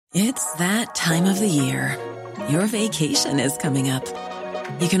It's that time of the year. Your vacation is coming up.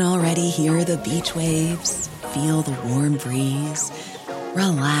 You can already hear the beach waves, feel the warm breeze,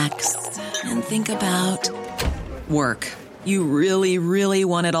 relax, and think about work. You really, really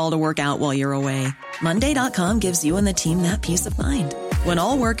want it all to work out while you're away. Monday.com gives you and the team that peace of mind. When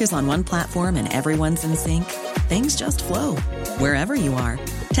all work is on one platform and everyone's in sync, things just flow. Wherever you are,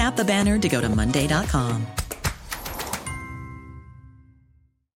 tap the banner to go to Monday.com.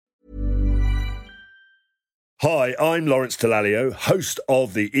 Hi, I'm Lawrence Dallaglio, host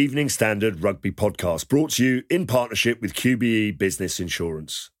of the Evening Standard Rugby Podcast, brought to you in partnership with QBE Business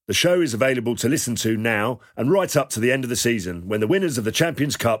Insurance. The show is available to listen to now and right up to the end of the season, when the winners of the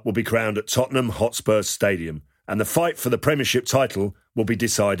Champions Cup will be crowned at Tottenham Hotspur Stadium, and the fight for the Premiership title will be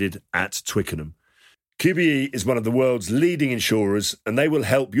decided at Twickenham. QBE is one of the world's leading insurers, and they will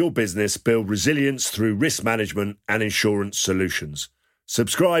help your business build resilience through risk management and insurance solutions.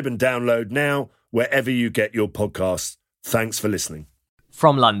 Subscribe and download now, wherever you get your podcasts. Thanks for listening.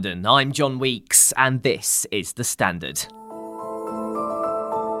 From London, I'm John Weeks, and this is The Standard.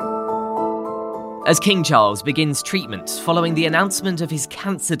 As King Charles begins treatment following the announcement of his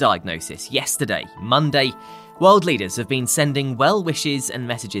cancer diagnosis yesterday, Monday, world leaders have been sending well wishes and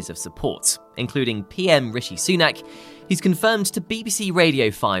messages of support, including PM Rishi Sunak, who's confirmed to BBC Radio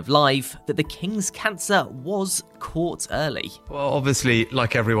 5 Live that the King's cancer was caught early. Well, obviously,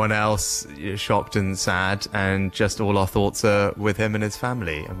 like everyone else, you're shocked and sad, and just all our thoughts are with him and his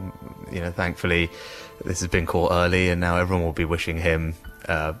family. Thankfully, this has been caught early, and now everyone will be wishing him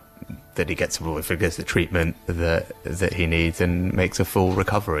that he gets the treatment that he needs and makes a full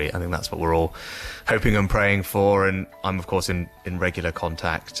recovery. I think that's what we're all hoping and praying for, and I'm of course in regular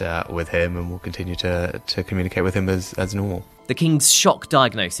contact with him, and will continue to communicate with him as normal. The King's shock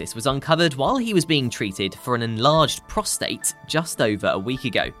diagnosis was uncovered while he was being treated for an enlarged prostate just over a week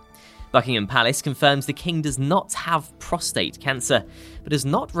ago. Buckingham Palace confirms the King does not have prostate cancer, but has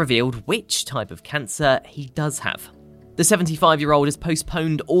not revealed which type of cancer he does have. The 75-year-old has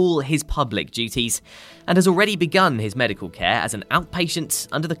postponed all his public duties and has already begun his medical care as an outpatient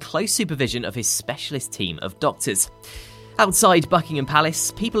under the close supervision of his specialist team of doctors. Outside Buckingham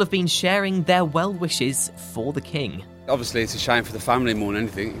Palace, people have been sharing their well wishes for the King. Obviously, it's a shame for the family more than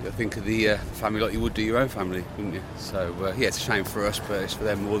anything. You've got to think of the family like you would do your own family, wouldn't you? So, it's a shame for us, but it's for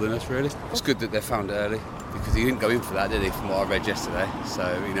them more than us, really. It's good that they found it early, because he didn't go in for that, did he, from what I read yesterday? So,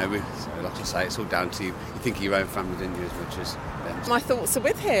 like I say, it's all down to you. You think of your own family, didn't you, as much as them. My thoughts are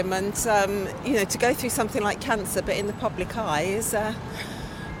with him, and, to go through something like cancer, but in the public eye is,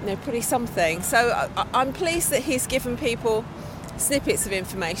 pretty something. So I'm pleased that he's given people snippets of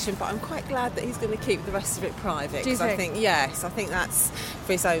information, but I'm quite glad that he's going to keep the rest of it private. Do you think? I think that's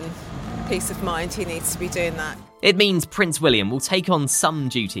for his own peace of mind. He needs to be doing that. It means Prince William will take on some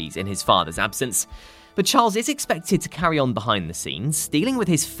duties in his father's absence, but Charles is expected to carry on behind the scenes, dealing with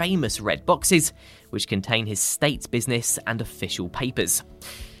his famous red boxes, which contain his state business and official papers.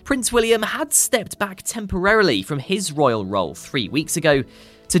 Prince William had stepped back temporarily from his royal role 3 weeks ago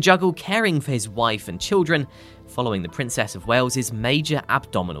to juggle caring for his wife and children following the Princess of Wales's major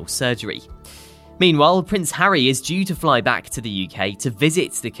abdominal surgery. Meanwhile, Prince Harry is due to fly back to the UK to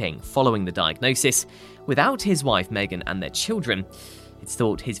visit the King following the diagnosis. Without his wife Meghan and their children, it's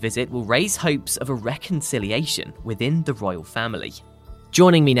thought his visit will raise hopes of a reconciliation within the royal family.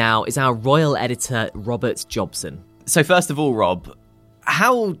 Joining me now is our royal editor, Robert Jobson. So first of all, Rob,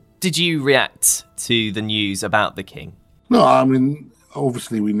 how did you react to the news about the King? No, I mean,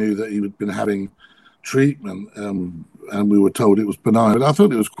 obviously we knew that he had been having treatment, and we were told it was benign. But I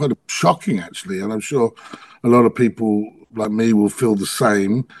thought it was quite shocking, actually, and I'm sure a lot of people like me will feel the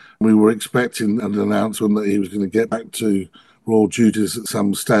same. We were expecting an announcement that he was going to get back to royal duties at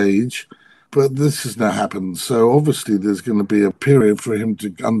some stage, but this has now happened. So obviously there's going to be a period for him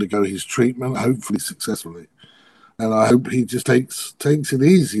to undergo his treatment, hopefully successfully. And I hope he just takes it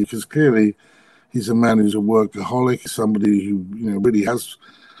easy, because clearly he's a man who's a workaholic, somebody who really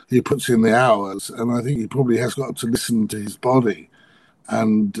he puts in the hours, and I think he probably has got to listen to his body,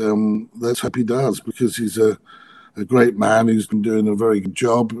 and let's hope he does, because he's a great man who's been doing a very good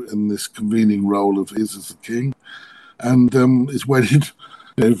job in this convening role of his as the King, and is waited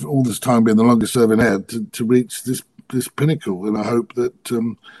all this time being the longest serving heir to reach this pinnacle, and I hope that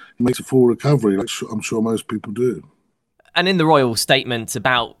he makes a full recovery, like I'm sure most people do. And in the royal statement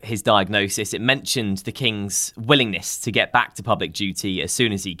about his diagnosis, it mentioned the King's willingness to get back to public duty as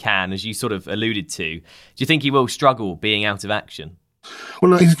soon as he can, as you sort of alluded to. Do you think he will struggle being out of action?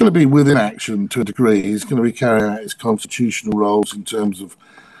 Well, he's going to be within action to a degree. He's going to be carrying out his constitutional roles in terms of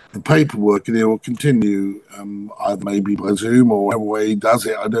the paperwork, and he will continue either maybe by Zoom or whatever way he does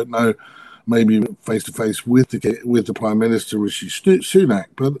it. I don't know, maybe face to face with the Prime Minister Rishi Sunak.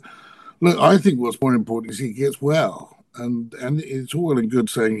 But look, I think what's more important is he gets well, and it's all well and good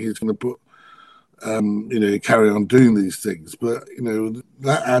saying he's going to put carry on doing these things, but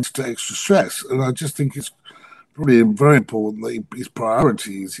that adds to extra stress, and I just think it's probably very important that his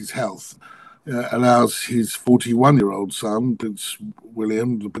priority is his health. Allows his 41-year-old son, Prince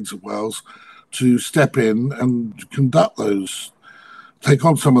William, the Prince of Wales, to step in and take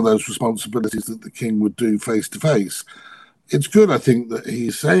on some of those responsibilities that the King would do face to face. It's good, I think, that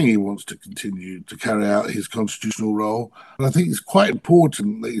he's saying he wants to continue to carry out his constitutional role. And I think it's quite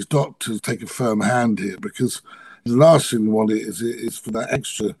important that his doctors take a firm hand here, because the last thing we want is for that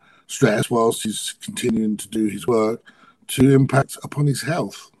extra stress whilst he's continuing to do his work to impact upon his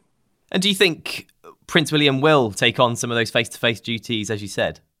health. And do you think Prince William will take on some of those face-to-face duties, as you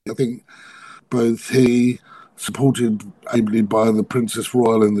said? I think both he, supported ably by the Princess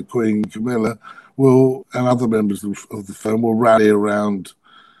Royal and the Queen Camilla, and other members of the firm will rally around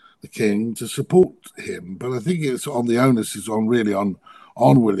the King to support him. But I think the onus is on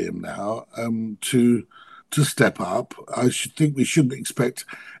William now to step up. I think we shouldn't expect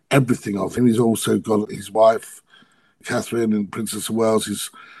everything of him. He's also got his wife, Catherine, and Princess of Wales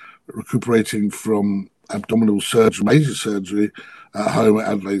is recuperating from abdominal surgery, major surgery, at home at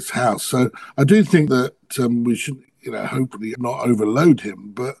Adelaide's house. So I do think that we should, hopefully not overload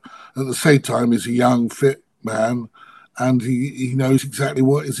him, but at the same time, he's a young, fit man, and he knows exactly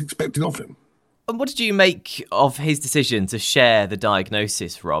what is expected of him. And what did you make of his decision to share the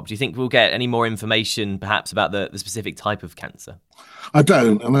diagnosis, Rob? Do you think we'll get any more information, perhaps, about the specific type of cancer? I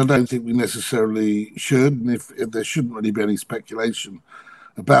don't, and I don't think we necessarily should, and if there shouldn't really be any speculation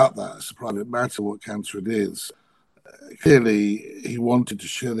about that. It's a private matter what cancer it is. Clearly, he wanted to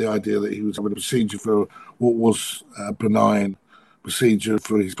share the idea that he was having a procedure for what was a benign procedure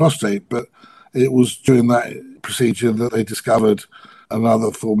for his prostate, but it was during that procedure that they discovered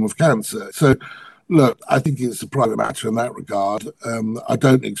another form of cancer. So, look, I think it's a private matter in that regard. I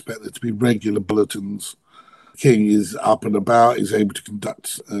don't expect there to be regular bulletins. King is up and about, is able to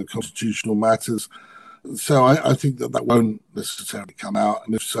conduct constitutional matters. So I think that won't necessarily come out.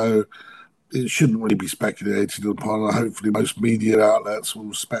 And if so, it shouldn't really be speculated upon. Hopefully most media outlets will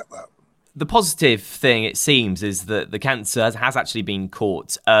respect that. The positive thing, it seems, is that the cancer has actually been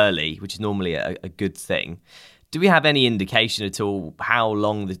caught early, which is normally a good thing. Do we have any indication at all how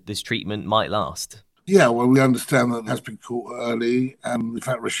long this treatment might last? Yeah, well, we understand that it has been caught early. And in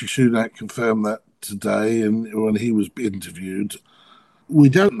fact, Rishi Sunak confirmed that today when he was interviewed. We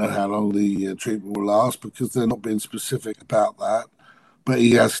don't know how long the treatment will last because they're not being specific about that. But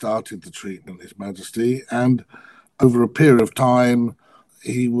he has started the treatment, His Majesty. And over a period of time,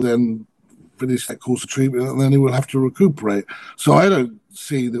 he will then finish that course of treatment and then he will have to recuperate. So I don't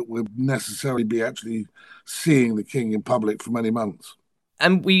see that we'll necessarily be actually seeing the King in public for many months.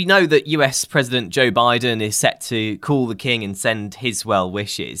 And we know that US President Joe Biden is set to call the King and send his well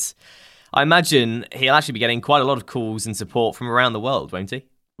wishes. I imagine he'll actually be getting quite a lot of calls and support from around the world, won't he?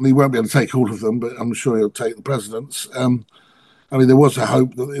 He won't be able to take all of them, but I'm sure he'll take the president's. There was a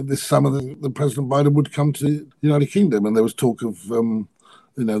hope that this summer the President Biden would come to the United Kingdom, and there was talk of,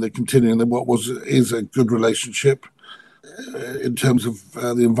 they're continuing what is a good relationship in terms of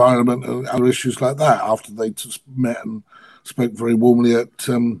the environment and other issues like that after they just met and spoke very warmly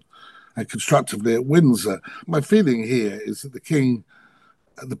and constructively at Windsor. My feeling here is that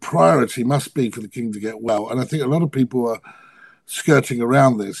the priority must be for the King to get well, and I think a lot of people are skirting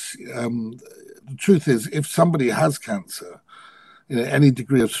around this. The truth is, if somebody has cancer, any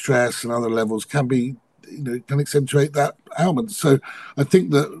degree of stress and other levels can accentuate that ailment. So I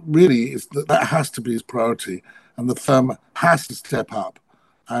think that really that has to be his priority, and the firm has to step up,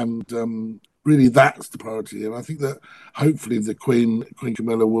 and really that's the priority. And I think that hopefully the Queen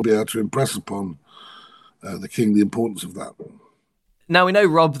Camilla will be able to impress upon the King the importance of that. Now, we know,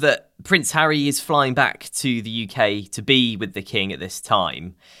 Rob, that Prince Harry is flying back to the UK to be with the King at this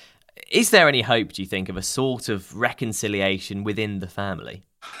time. Is there any hope, do you think, of a sort of reconciliation within the family?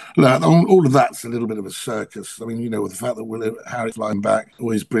 No, all of that's a little bit of a circus. I mean, with the fact that Harry flying back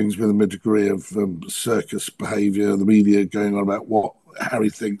always brings with him a degree of circus behaviour, the media going on about what Harry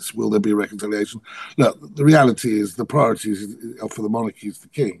thinks, will there be a reconciliation? Look, the reality is the priorities for the monarchy is the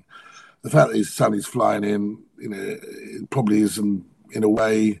King. The fact that his son is flying in, it probably isn't. In a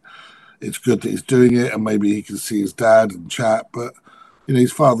way, it's good that he's doing it, and maybe he can see his dad and chat. But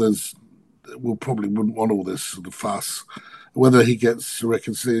his fathers wouldn't want all this sort of fuss. Whether he gets a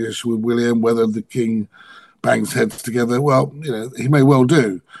reconciliation with William, whether the King bangs heads together. Well, he may well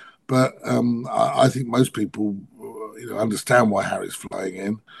do, but I think most people, understand why Harry's flying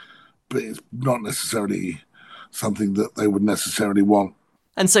in, but it's not necessarily something that they would necessarily want.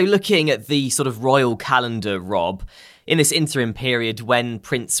 And so looking at the sort of royal calendar, Rob, in this interim period when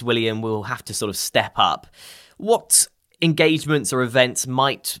Prince William will have to sort of step up, what engagements or events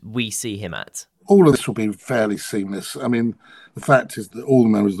might we see him at? All of this will be fairly seamless. I mean, the fact is that all the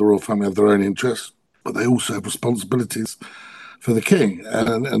members of the royal family have their own interests, but they also have responsibilities for the king.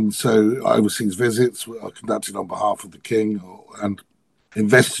 And so overseas visits are conducted on behalf of the king, and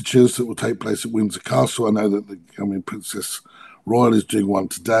investitures that will take place at Windsor Castle. I know that Princess Royal is doing one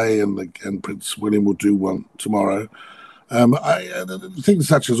today, and Prince William will do one tomorrow. Things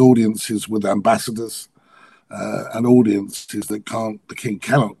such as audiences with ambassadors and audiences that the king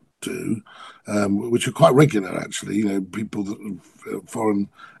cannot do, which are quite regular actually. People that foreign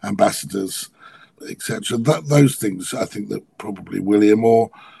ambassadors, etc. Those things I think that probably William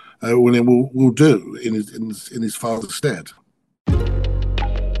will do in his father's stead.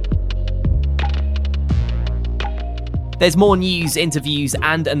 There's more news, interviews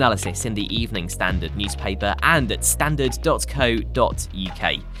and analysis in the Evening Standard newspaper and at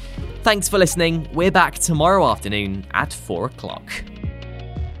standard.co.uk. Thanks for listening. We're back tomorrow afternoon at 4:00.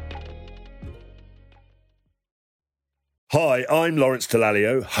 Hi, I'm Lawrence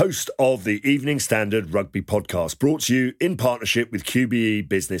Dallaglio, host of the Evening Standard Rugby Podcast, brought to you in partnership with QBE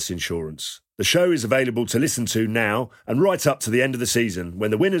Business Insurance. The show is available to listen to now and right up to the end of the season, when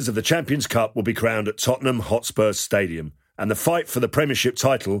the winners of the Champions Cup will be crowned at Tottenham Hotspur Stadium, and the fight for the Premiership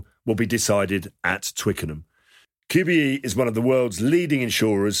title will be decided at Twickenham. QBE is one of the world's leading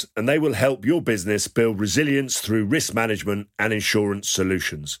insurers, and they will help your business build resilience through risk management and insurance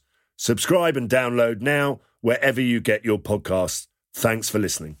solutions. Subscribe and download now wherever you get your podcasts. Thanks for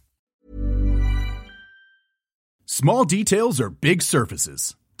listening. Small details are big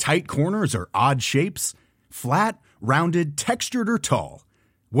surfaces. Tight corners are odd shapes. Flat, rounded, textured, or tall.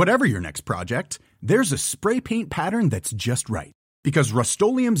 Whatever your next project, there's a spray paint pattern that's just right. Because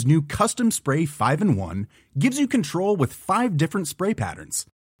Rust-Oleum's new Custom Spray 5-in-1 gives you control with 5 different spray patterns.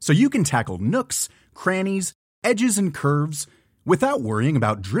 So you can tackle nooks, crannies, edges, and curves without worrying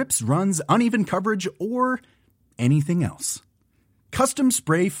about drips, runs, uneven coverage, or anything else. Custom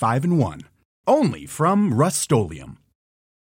Spray 5-in-1. Only from Rust-Oleum.